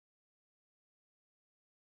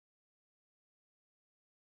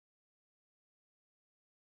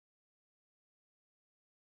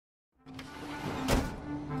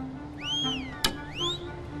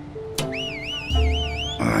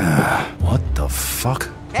fuck?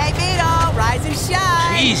 Hey, Vito, rise and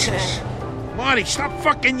shine. Jesus. Marty, stop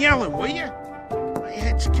fucking yelling, will you? My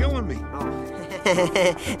head's killing me.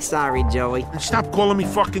 Oh. Sorry, Joey. And stop calling me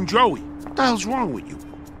fucking Joey. What the hell's wrong with you?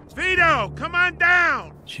 Vito, come on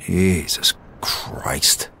down. Jesus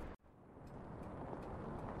Christ.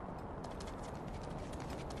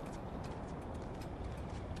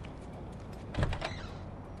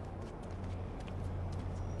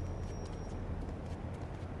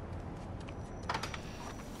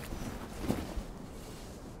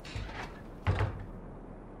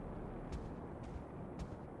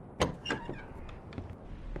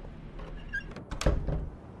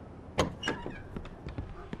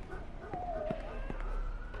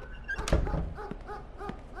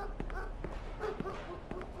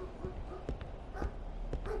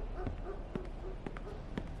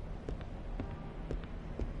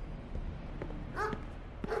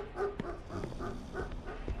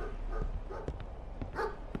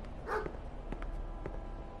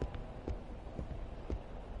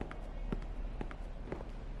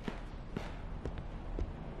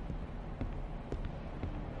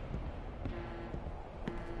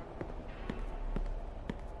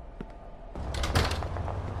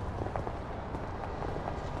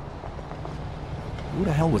 Who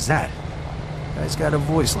the hell was that? Guy's got a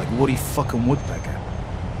voice like Woody fucking Woodpecker.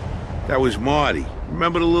 That was Marty.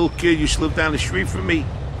 Remember the little kid you lived down the street from me?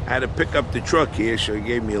 I had to pick up the truck here, so he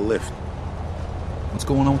gave me a lift. What's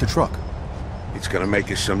going on with the truck? It's gonna make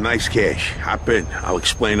us some nice cash. Hop in. I'll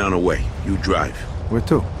explain on the way. You drive. Where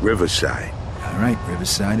to? Riverside. All right,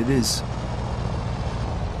 Riverside it is.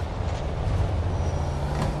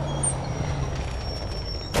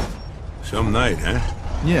 Some night, huh?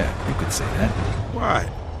 Yeah, you could say that. What?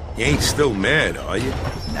 You ain't still mad, are you?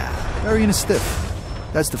 Nah, very in a stiff.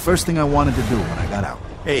 That's the first thing I wanted to do when I got out.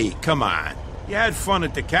 Hey, come on. You had fun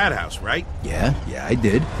at the cat house, right? Yeah, I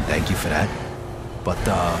did. Thank you for that. But,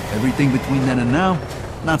 everything between then and now,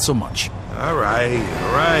 not so much. All right.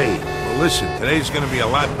 Well, listen, today's gonna be a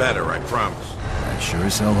lot better, I promise. I sure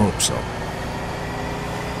as hell hope so.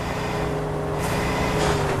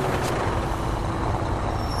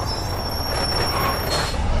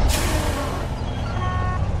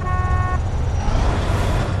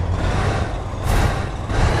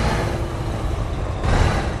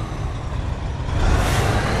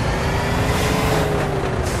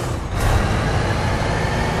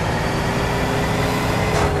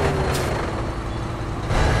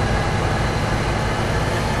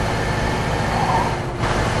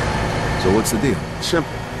 So what's the deal?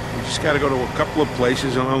 Simple. We just gotta go to a couple of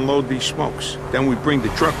places and unload these smokes. Then we bring the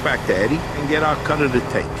truck back to Eddie and get our cut of the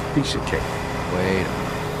take. Piece of cake. Wait a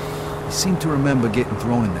minute. I seem to remember getting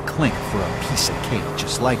thrown in the clink for a piece of cake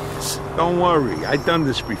just like this. Don't worry, I've done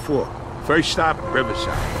this before. First stop,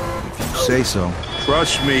 Riverside. If you say so.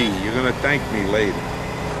 Trust me, you're gonna thank me later.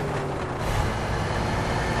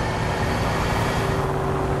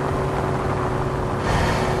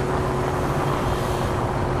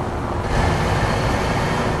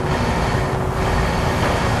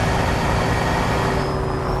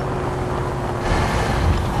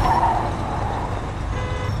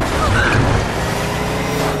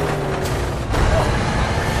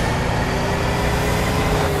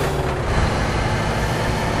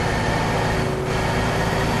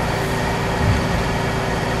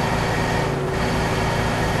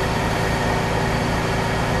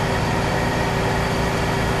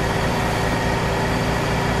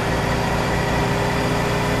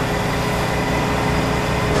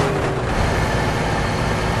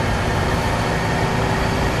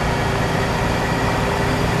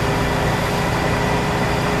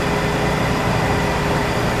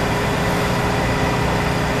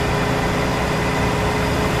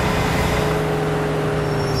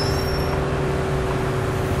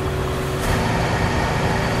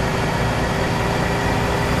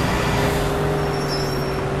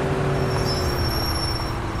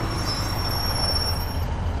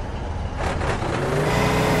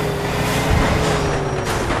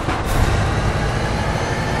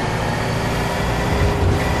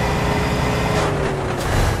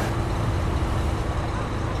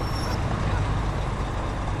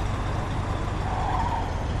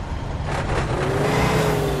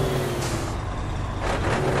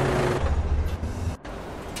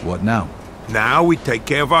 What now? Now we take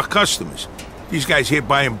care of our customers. These guys here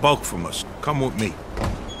buy in bulk from us. Come with me.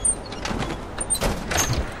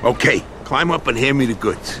 Okay, climb up and hand me the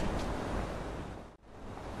goods.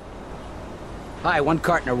 Hi, 1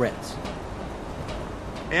 carton of Reds.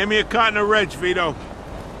 Hand me a carton of Reds, Vito.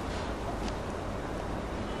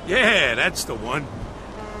 Yeah, that's the one.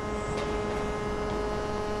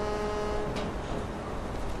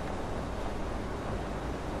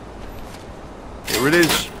 Here it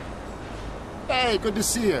is. Hey, good to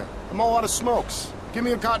see you. I'm all out of smokes. Give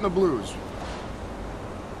me a carton of blues.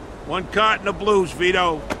 1 carton of blues,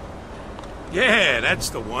 Vito. Yeah,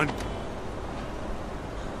 that's the one.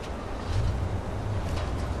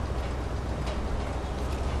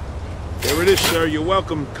 Here it is, sir. You're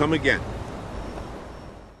welcome. Come again.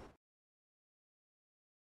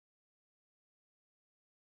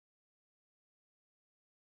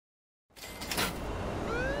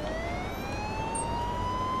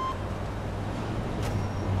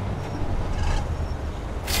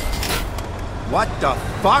 What the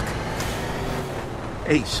fuck?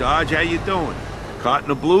 Hey, Sarge, how you doing? Carton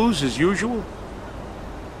of blues as usual?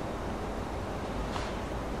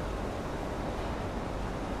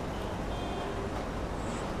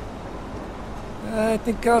 I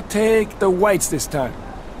think I'll take the whites this time.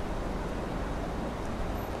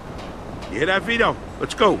 You hear that, Vito?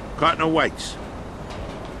 Let's go. Carton of whites.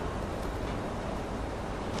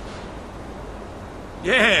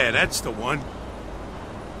 Yeah, that's the one.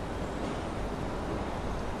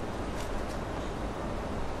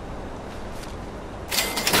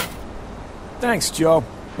 Thanks, Joe.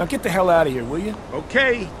 Now get the hell out of here, will you?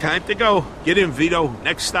 Okay, time to go. Get in, Vito.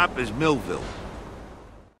 Next stop is Millville.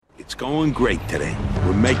 It's going great today.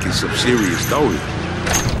 We're making some serious dough here.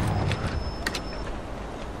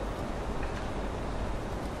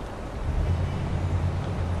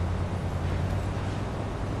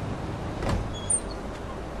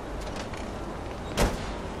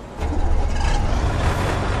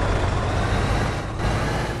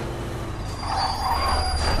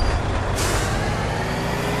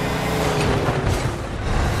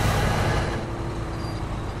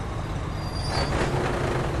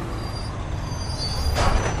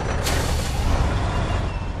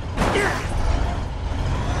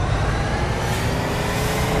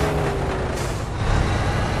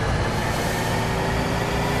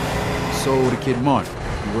 So the kid Mark,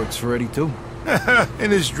 he works for Eddie too?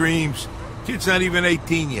 In his dreams. Kid's not even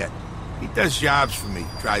 18 yet. He does jobs for me.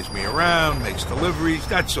 Drives me around, makes deliveries,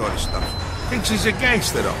 that sort of stuff. Thinks he's a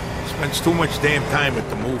gangster, though. Spends too much damn time at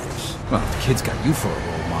the movies. Well, if the kid's got you for a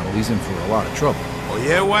role model, he's in for a lot of trouble. Oh,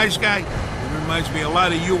 yeah, wise guy? He reminds me a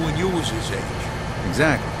lot of you when you was his age.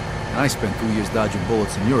 Exactly. And I spent 2 years dodging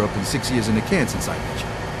bullets in Europe and 6 years in the can since I met you.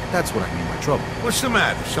 That's what I mean by trouble. What's the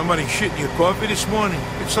matter? Somebody shit in your coffee this morning?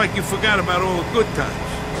 It's like you forgot about all the good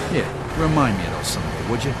times. Yeah, remind me of those someday,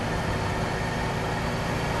 would you?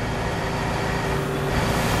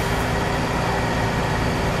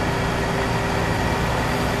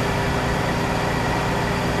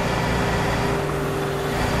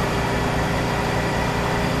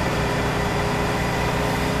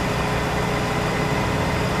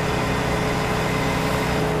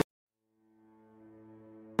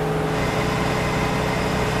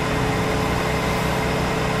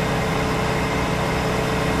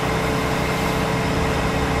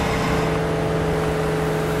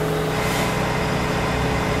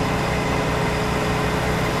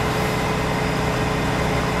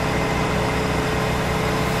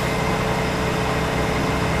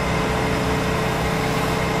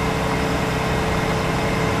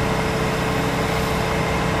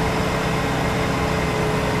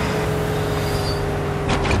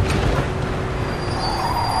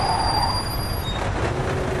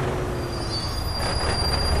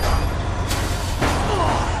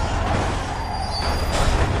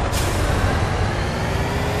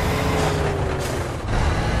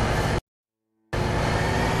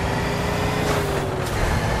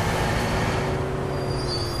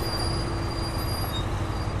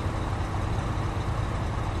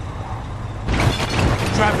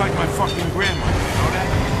 Drive like my fucking grandma, you know that?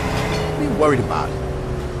 What are you worried about?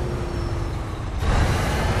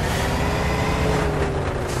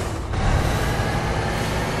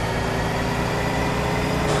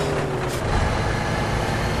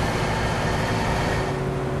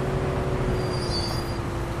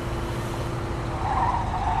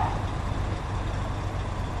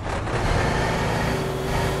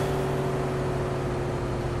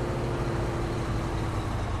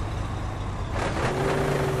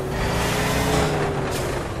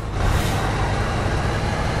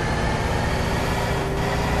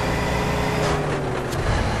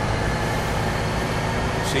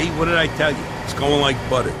 See, what did I tell you? It's going like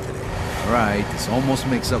butter today. All right, this almost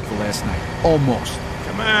makes up for last night. Almost.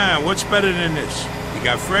 Come on, what's better than this? You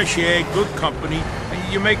got fresh air, good company,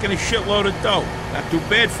 and you're making a shitload of dough. Not too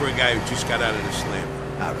bad for a guy who just got out of the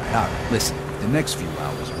slam. All right. Listen, the next few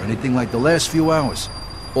hours or anything like the last few hours,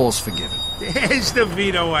 all's forgiven. There's the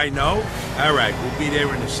Vito I know. All right, we'll be there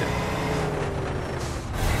in a second.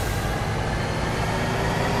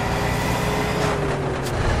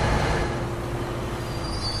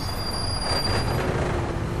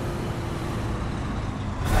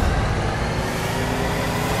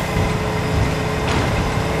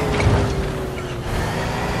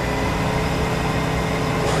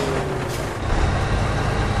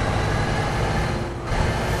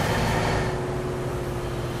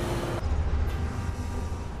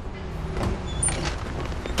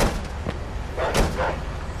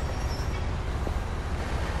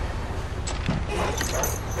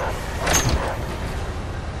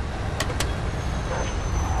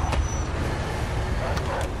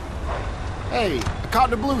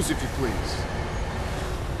 carton of blues, if you please.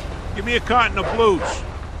 Give me a carton of blues.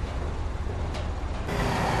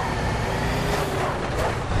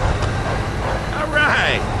 All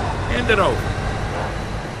right. Hand it over.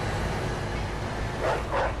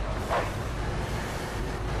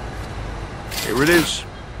 Here it is.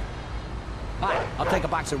 Hi, I'll take a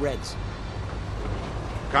box of Reds.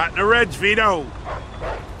 Carton of Reds, Vito.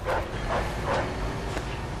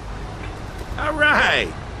 All right.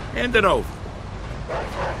 Hand it over.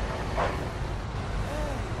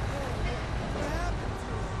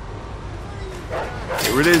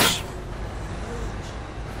 Here it is.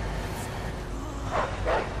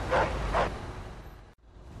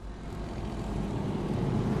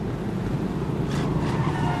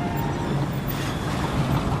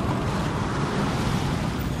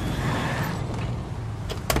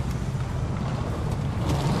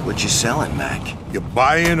 What you selling, Mac? You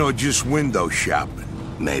buying or just window shopping?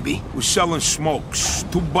 Maybe. We're selling smokes.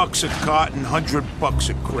 $2 a carton, $100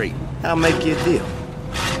 a crate. I'll make you a deal.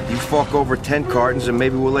 You fork over 10 cartons and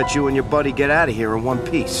maybe we'll let you and your buddy get out of here in one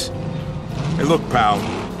piece. Hey, look, pal.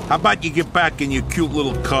 How about you get back in your cute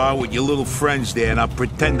little car with your little friends there and I'll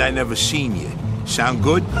pretend I never seen you. Sound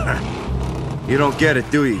good? You don't get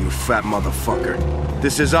it, do you, you fat motherfucker?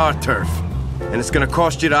 This is our turf, and it's gonna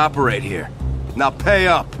cost you to operate here. Now pay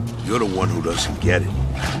up. You're the one who doesn't get it.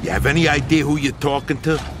 You have any idea who you're talking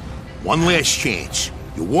to? One last chance.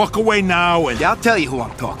 You walk away now and... Yeah, I'll tell you who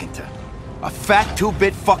I'm talking to. A fat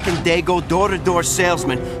two-bit fucking Dago door-to-door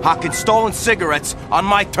salesman hawking stolen cigarettes on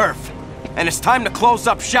my turf. And it's time to close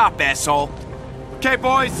up shop, asshole. Okay,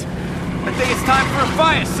 boys. I think it's time for a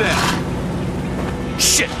fire sale.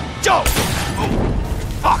 Shit, Joe! Oh,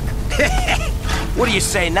 fuck. What do you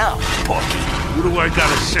say now, Porky? What do I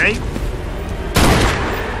gotta say?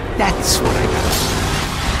 That's what I got.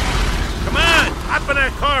 Come on, hop in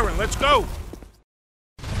that car and let's go.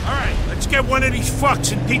 All right, let's get one of these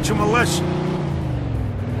fucks and teach him a lesson.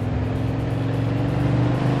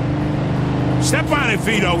 Step on it,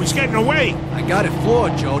 Vito. He's getting away. I got it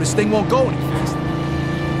floored, Joe. This thing won't go any faster.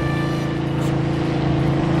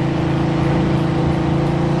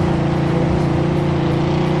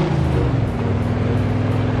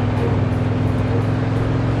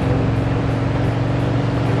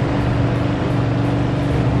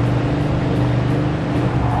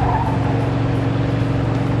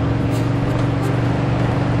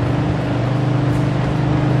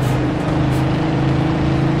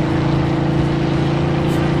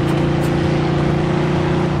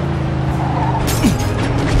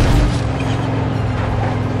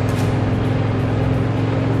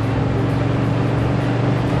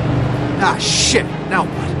 Ah, shit. Now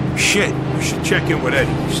what? Shit, we should check in with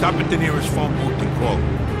Eddie. Stop at the nearest phone booth and call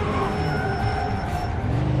him.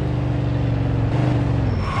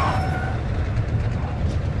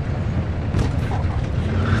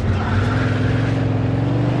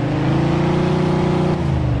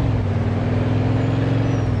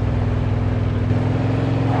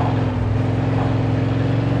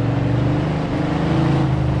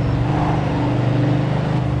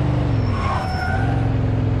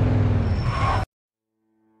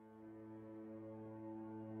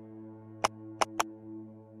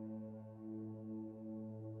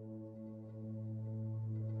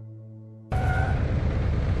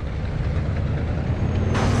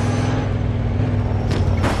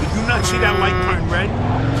 See that light turn red?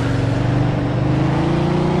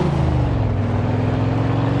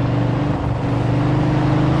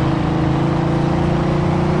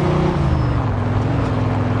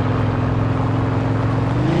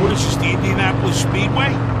 What is this, the Indianapolis Speedway?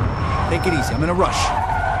 Take it easy. I'm in a rush.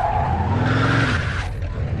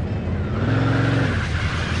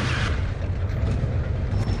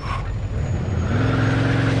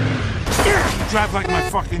 You drive like my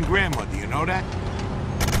fucking grandmother, you know that?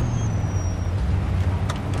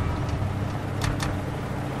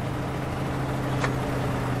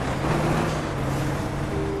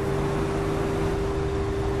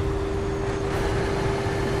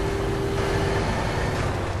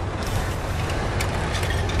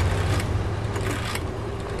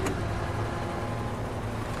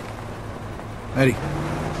 Eddie,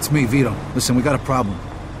 it's me, Vito. Listen, we got a problem.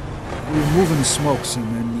 We were moving the smokes, and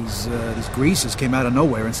then these greasers came out of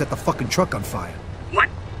nowhere and set the fucking truck on fire. What?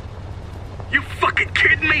 You fucking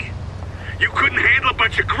kidding me? You couldn't handle a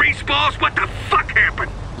bunch of grease balls? What the fuck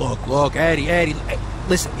happened? Look, Eddie, hey,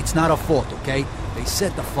 listen, it's not our fault, okay? They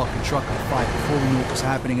set the fucking truck on fire before we knew what was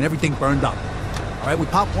happening, and everything burned up. All right, we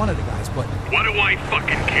popped one of the guys, but... What do I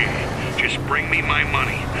fucking care? Just bring me my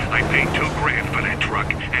money. I paid $2,000 for that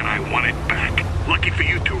truck, and I want it back. Lucky for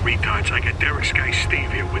you two retards, I got Derek's guy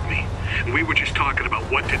Steve here with me. And we were just talking about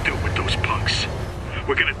what to do with those punks.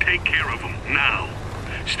 We're gonna take care of them now.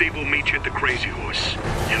 Steve will meet you at the Crazy Horse.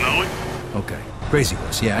 You know it? Okay. Crazy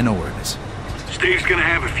Horse, yeah, I know where it is. Steve's gonna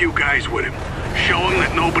have a few guys with him. Show him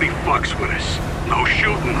that nobody fucks with us. No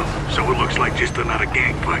shooting though, so it looks like just another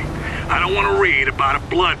gang fight. I don't want to read about a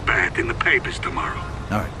bloodbath in the papers tomorrow.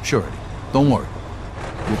 All right, sure, Eddie. Don't worry.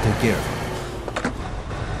 We'll take care of it.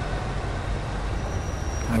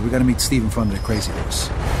 All right, we gotta meet Steve in front of the Crazy Horse.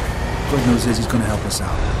 Good news is he's gonna help us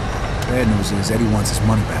out. Bad news is Eddie wants his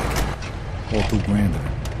money back. All $2,000 of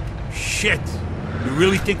it. Shit! You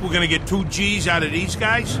really think we're gonna get 2 G's out of these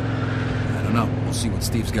guys? I don't know. We'll see what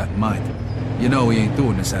Steve's got in mind. You know he ain't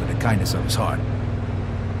doing this out of the kindness of his heart.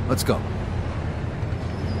 Let's go.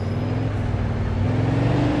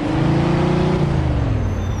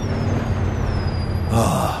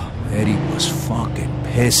 Oh, Eddie was fucking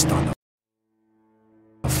pissed on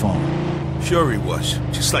the phone. Sure he was.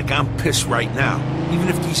 Just like I'm pissed right now. Even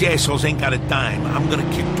if these assholes ain't got a dime, I'm gonna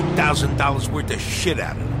kick $2,000 worth of shit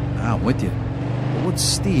out of them. I'm with you. But what's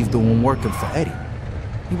Steve doing working for Eddie?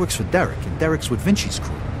 He works for Derek, and Derek's with Vinci's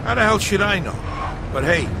crew. How the hell should I know? But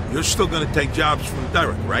hey, you're still gonna take jobs from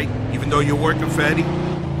Derek, right? Even though you're working for Eddie?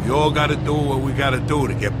 We all gotta do what we gotta do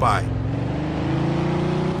to get by.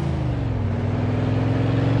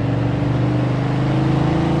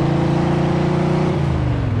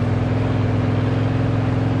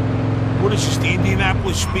 What is this, the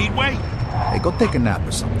Indianapolis Speedway? Hey, go take a nap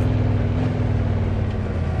or something.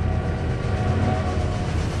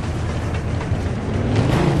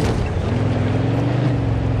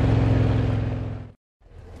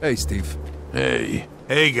 Hey, Steve. Hey.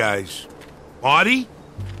 Hey, guys. Marty?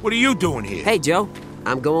 What are you doing here? Hey, Joe.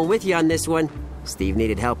 I'm going with you on this one. Steve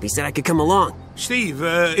needed help. He said I could come along. Steve,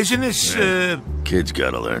 isn't this, Kids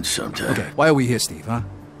gotta learn sometime. Okay, why are we here, Steve, huh?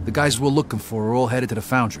 The guys we're looking for are all headed to the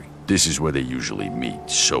foundry. This is where they usually meet,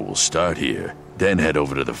 so we'll start here, then head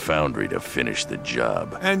over to the foundry to finish the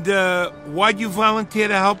job. And, why'd you volunteer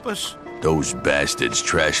to help us? Those bastards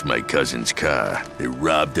trashed my cousin's car. They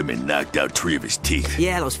robbed him and knocked out 3 of his teeth.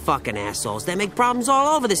 Yeah, those fucking assholes. They make problems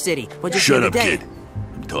all over the city. What'd you Shut say up, today? kid.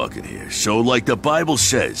 I'm talking here. So, like the Bible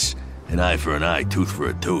says, an eye for an eye, tooth for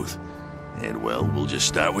a tooth. And, well, we'll just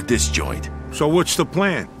start with this joint. So what's the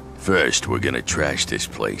plan? First, we're gonna trash this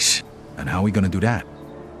place. And how are we gonna do that?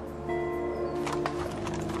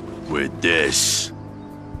 With this.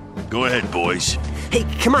 Go ahead, boys. Hey,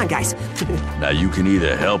 come on, guys. Now you can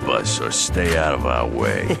either help us or stay out of our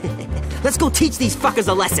way. Let's go teach these fuckers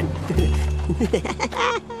a lesson.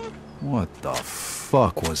 What the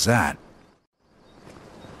fuck was that?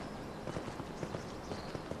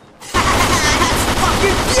 That's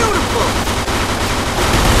fucking beautiful!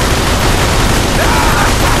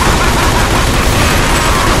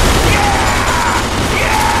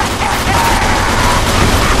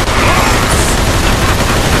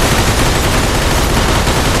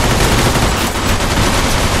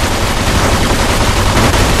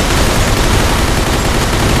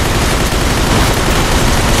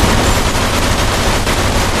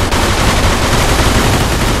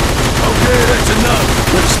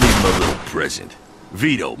 Let's leave him a little present.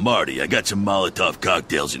 Vito, Marty, I got some Molotov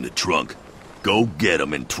cocktails in the trunk. Go get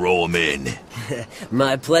them and throw them in.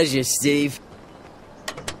 My pleasure, Steve.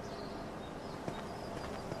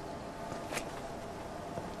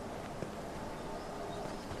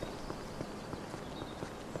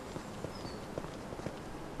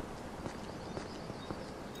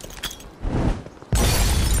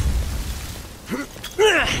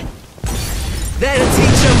 That'll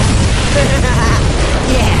teach them.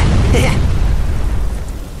 Yeah.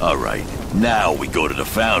 All right, now we go to the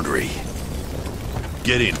foundry.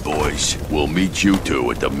 Get in, boys. We'll meet you two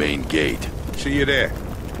at the main gate. See you there.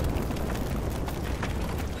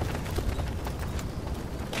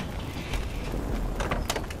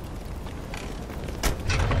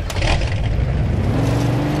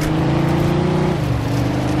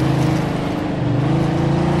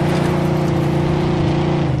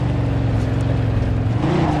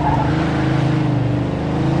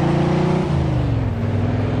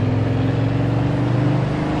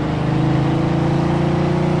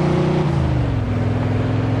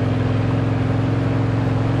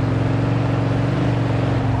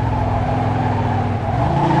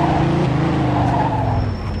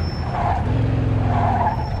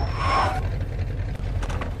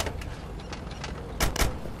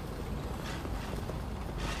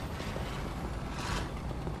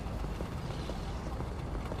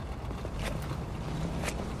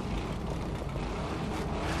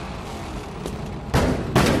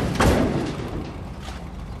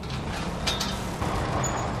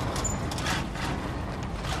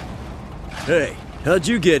 Hey, how'd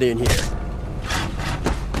you get in here?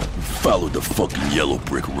 Followed the fucking yellow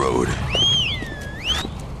brick road.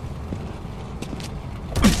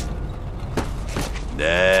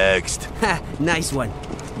 Next. Ha, nice one.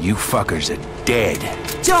 You fuckers are dead.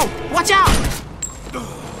 Joe, watch out!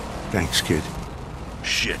 Thanks, kid.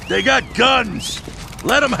 Shit, they got guns!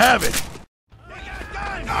 Let them have it!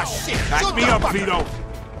 Ah, shit! Back me up, Vito!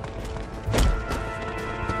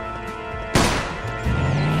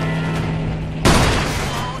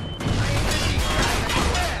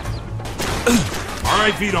 All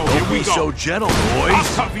right, Vito, here we Be go. so gentle, boys.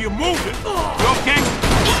 I'll cover you, move it. You okay?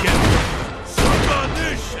 Get it. Suck on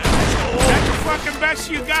this, asshole. Is that the fucking best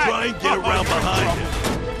you got? Try and get around you're in behind trouble.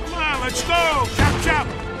 it. Come on, let's go. Chop, chop.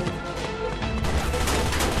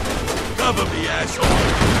 Cover me, asshole.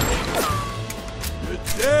 You're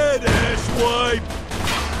dead, asswipe.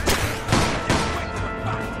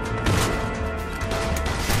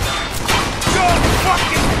 You're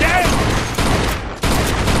fucking dead.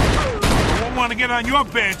 I won't want to get on your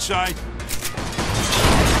bad side.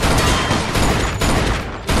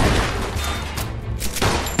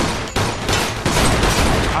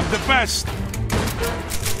 I'm the best.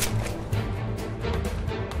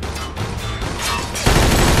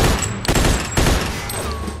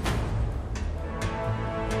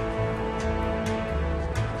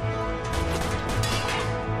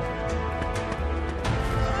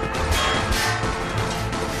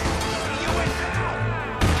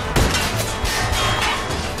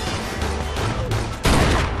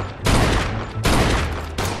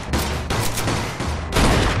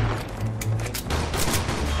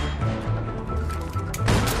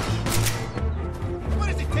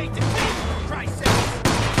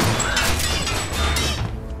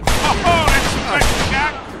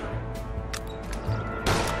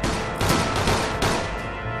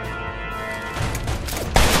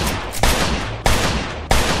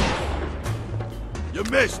 You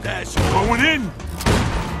missed, asshole. Going in.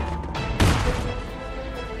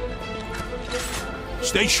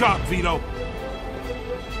 Stay sharp, Vito.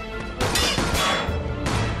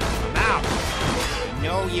 Now, I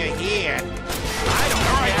know you're here. I don't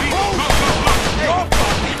All right, care. Vito, go, go, go.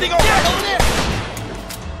 Anything over there?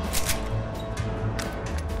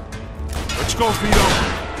 Let's go, Vito.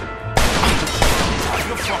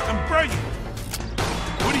 You're fucking brilliant.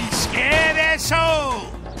 What are you scared, asshole?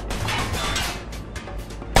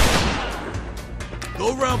 Go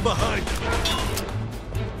round behind him.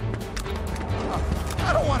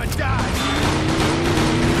 I don't want to die.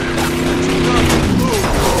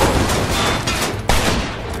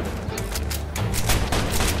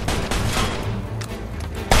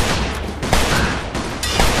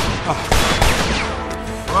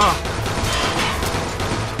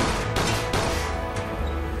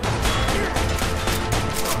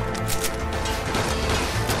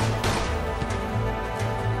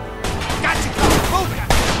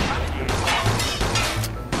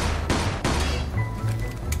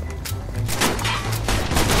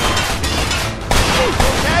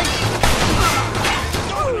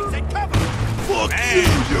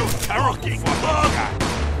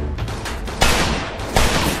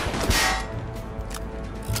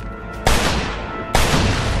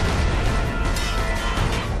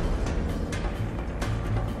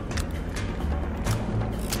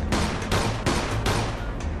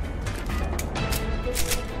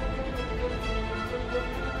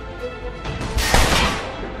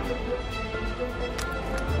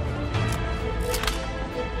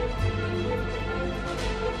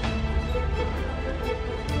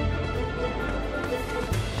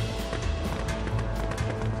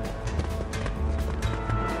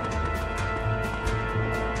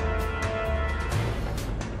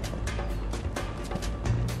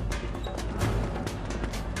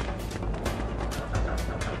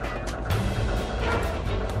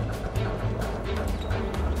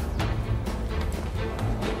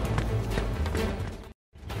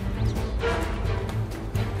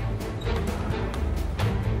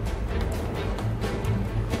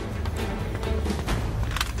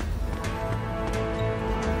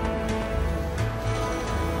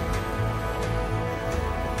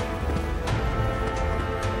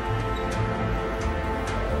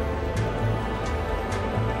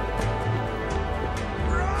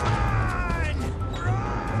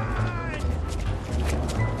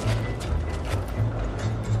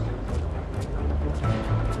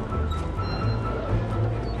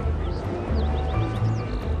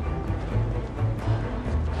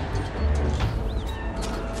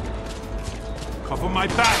 Cover my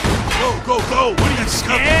back. Go, go, go! What are you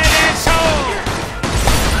Scared, asshole!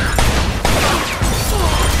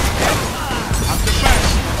 I'm the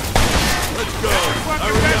best. Let's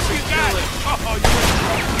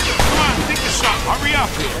up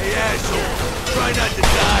here. Hey, asshole. Try not to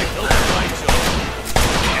die till the fight's over.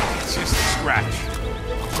 It's just a scratch.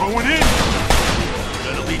 I'm going in.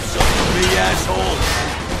 Gonna leave something for me, asshole.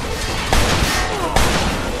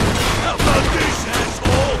 How about this,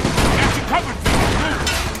 asshole? Got you covered, Vito.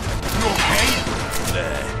 You okay?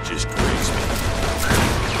 Nah, just graze me.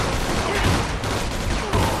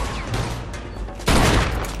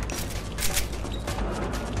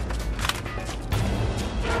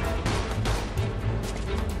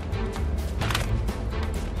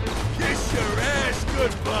 Kiss your ass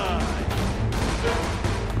goodbye.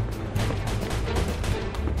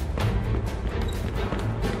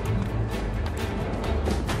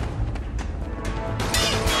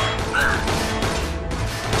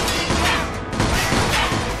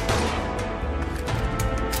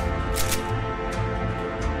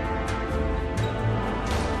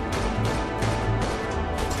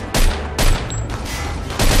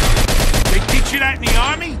 They teach you that in the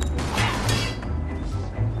army?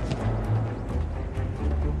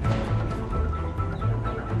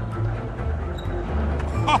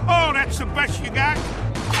 Oh, that's the best you got?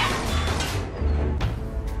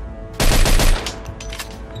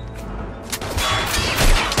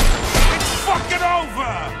 It's fucking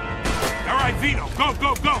over! All right, Vito, go,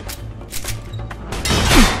 go, go!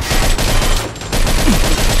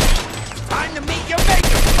 Time to meet your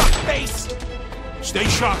maker, fuckface! Stay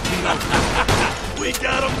sharp, Vito. We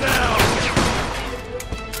got him now.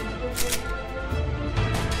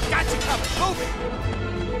 Got you covered, move it!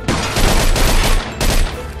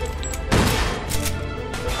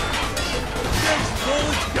 Next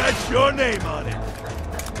bullet's got your name on it.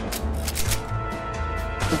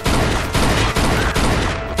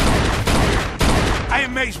 I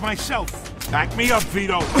amaze myself. Back me up,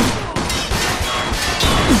 Vito.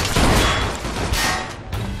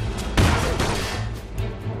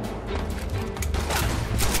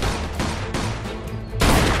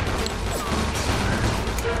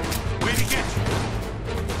 Way to get you.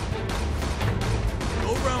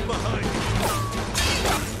 Go round behind you.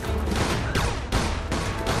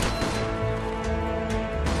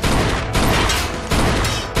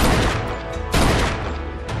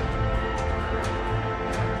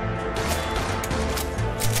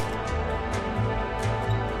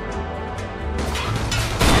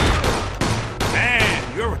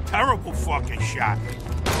 Man, you're a terrible fucking shot.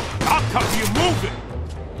 I'll cover you moving.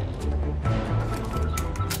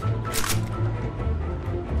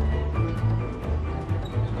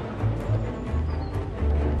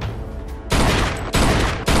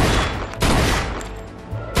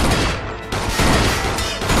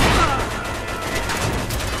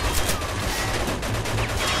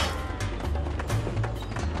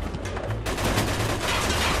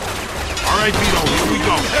 All right, Vito, here we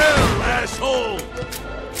go. Hell, asshole.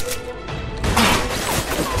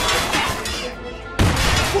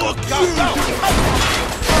 Fuck you.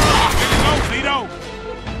 Here we go, Vito.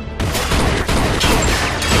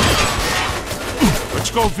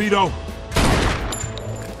 Let's go, Vito.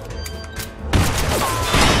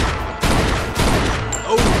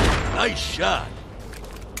 Oh, nice shot.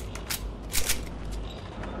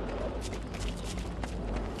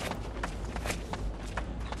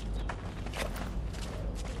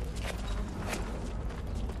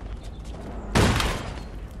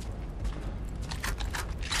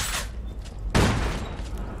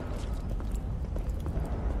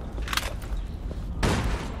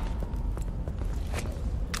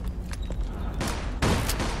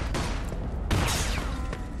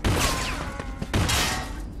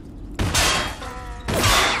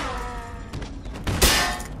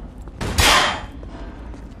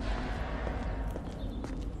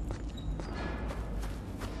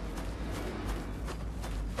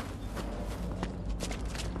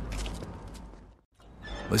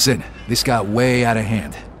 Listen, this got way out of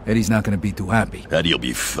hand. Eddie's not gonna be too happy. Eddie'll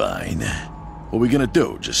be fine. What are we gonna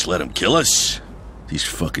do? Just let him kill us? These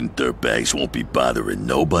fucking dirtbags won't be bothering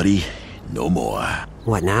nobody no more.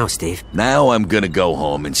 What now, Steve? Now I'm gonna go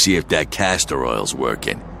home and see if that castor oil's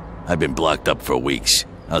working. I've been blocked up for weeks.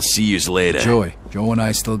 I'll see yous later. Joey, Joe and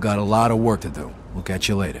I still got a lot of work to do. We'll catch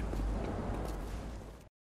you later.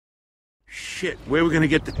 Shit, where we gonna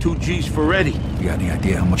get the 2 G's for Eddie? You got any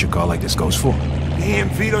idea how much a car like this goes for? Damn,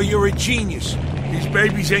 Vito, you're a genius. These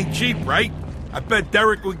babies ain't cheap, right? I bet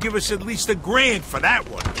Derek would give us at least $1,000 for that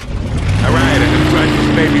one. All right, I'm gonna drive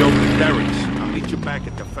this baby over to Derek's. I'll meet you back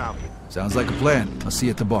at the Falcon. Sounds like a plan. I'll see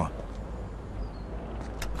you at the bar.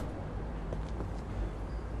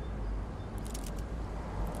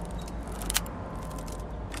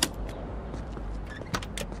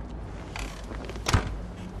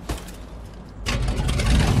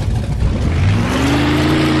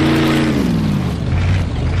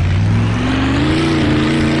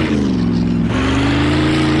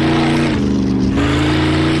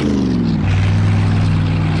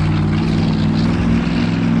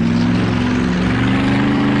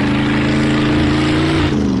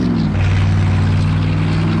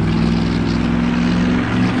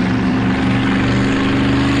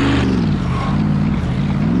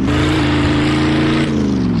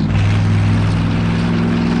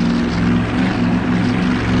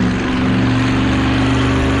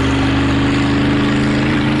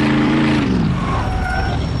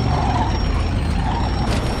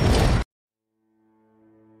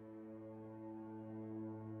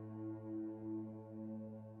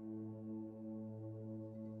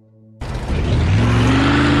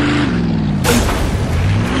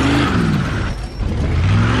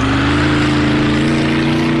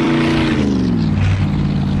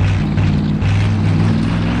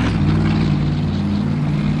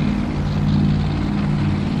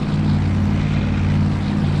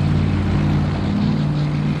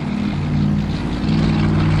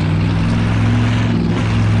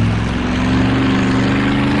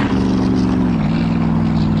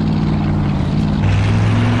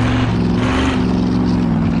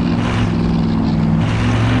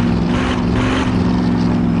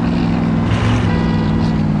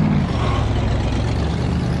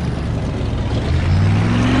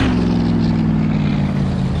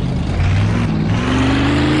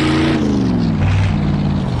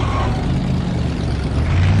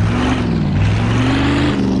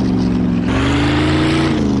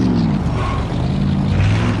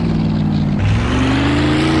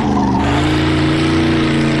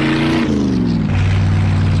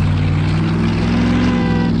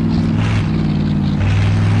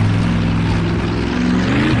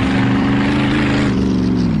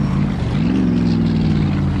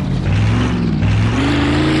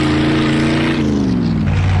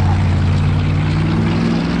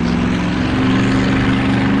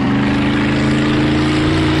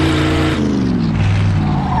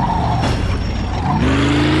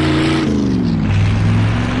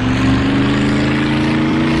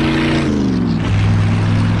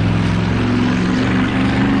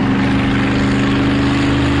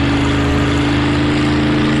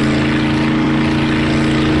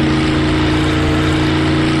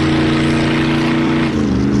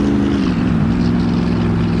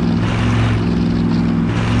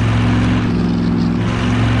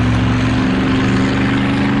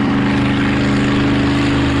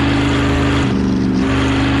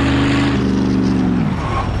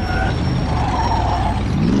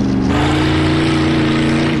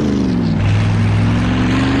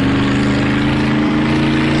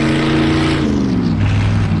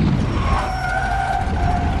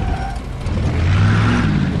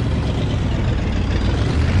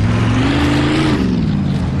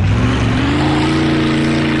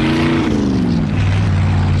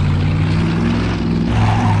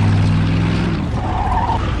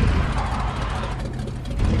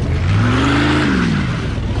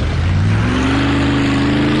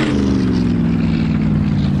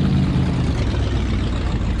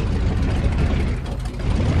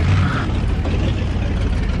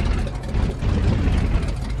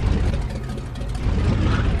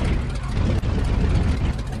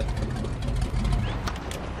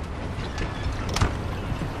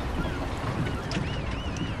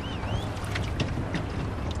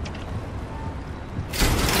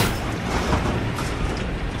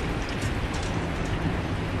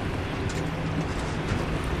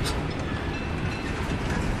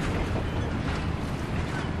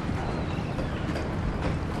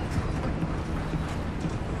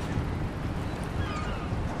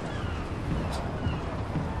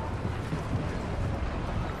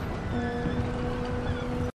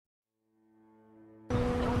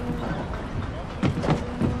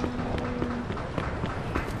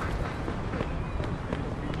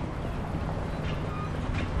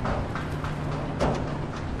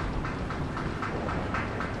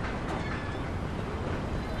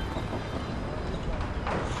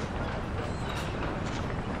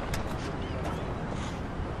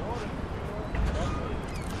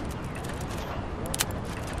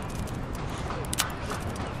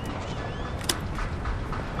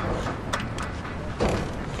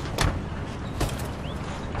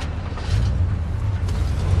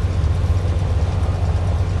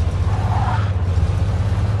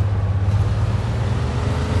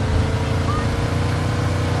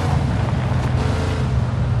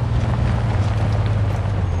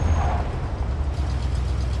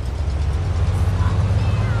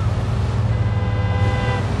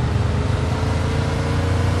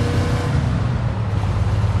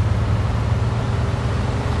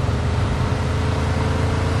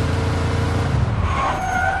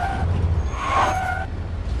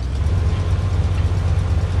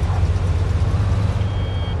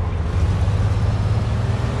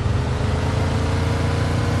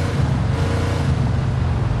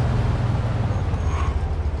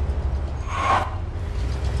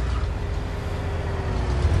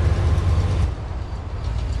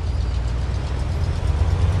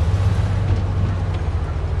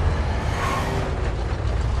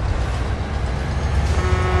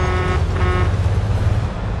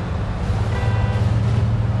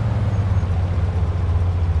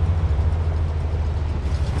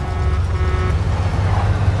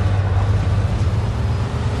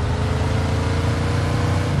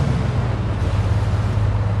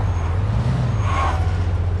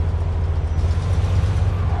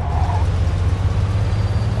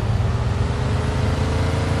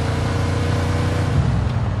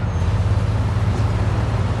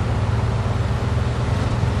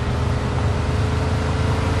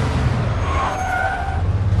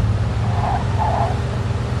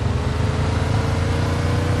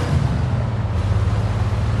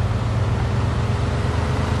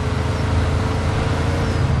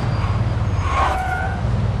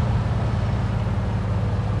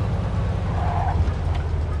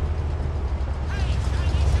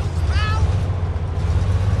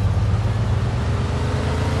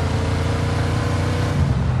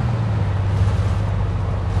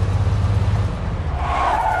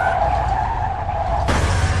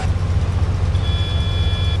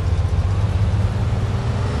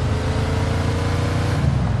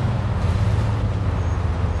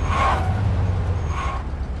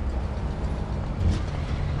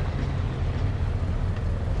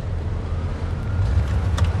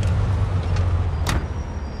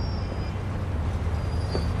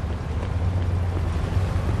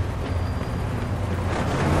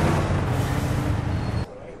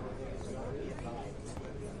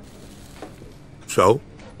 So?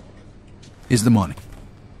 Here's the money.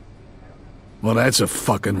 Well, that's a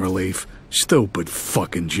fucking relief. Stupid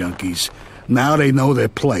fucking junkies. Now they know their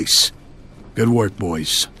place. Good work,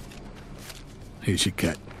 boys. Here's your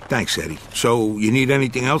cut. Thanks, Eddie. So, you need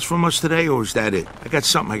anything else from us today, or is that it? I got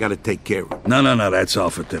something I gotta take care of. No, that's all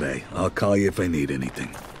for today. I'll call you if I need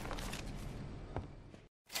anything.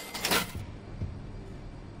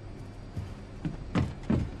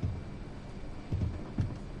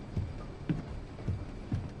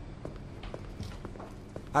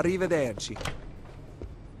 Arrivederci.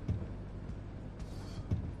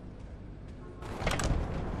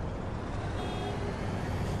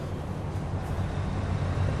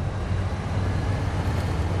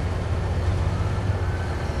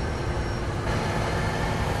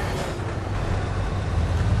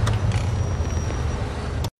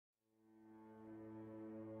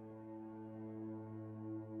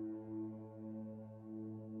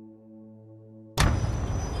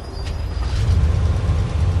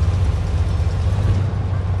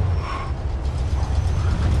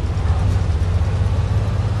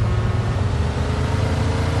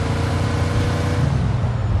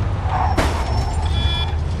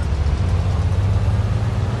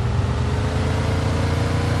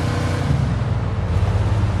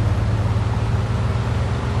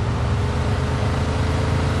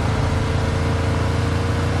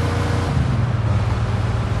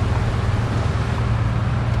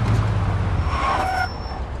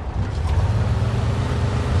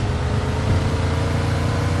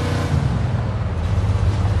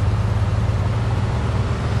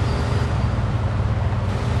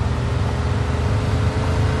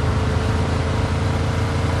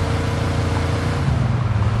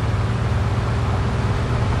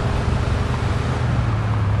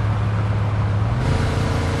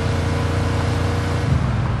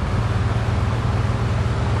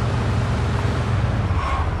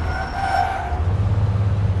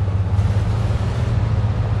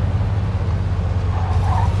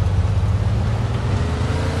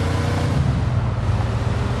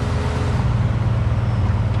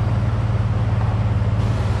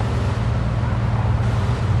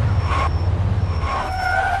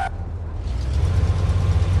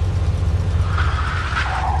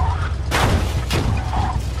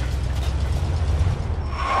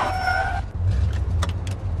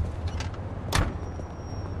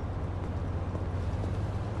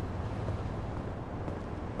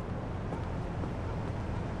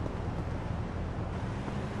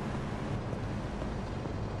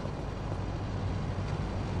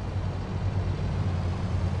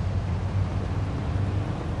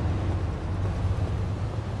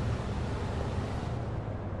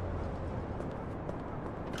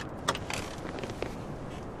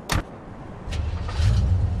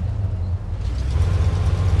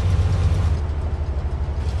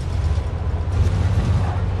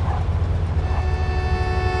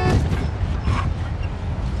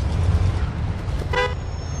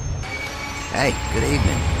 Hey, good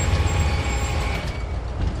evening.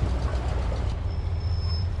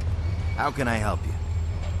 How can I help you?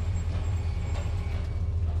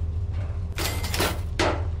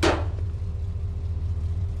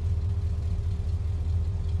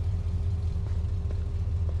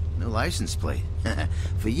 No license plate.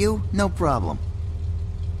 For you, no problem.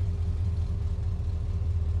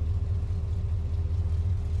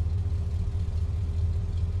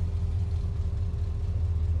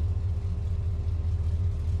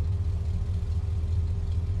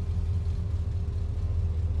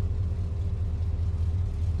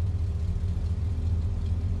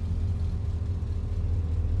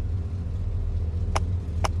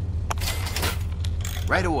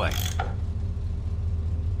 Right away.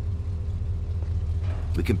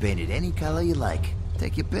 We can paint it any color you like.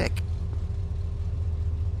 Take your pick.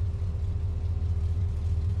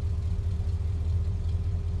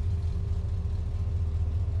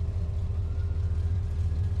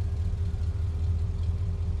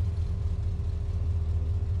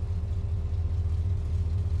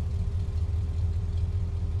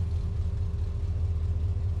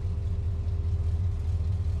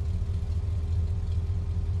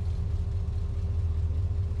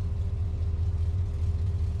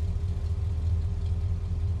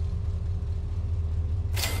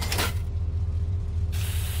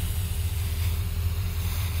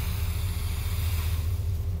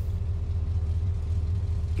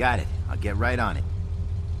 Got it. I'll get right on it.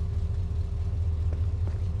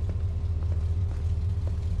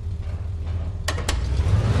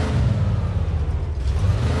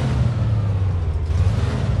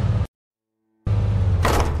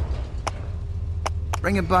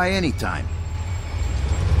 Bring it by anytime.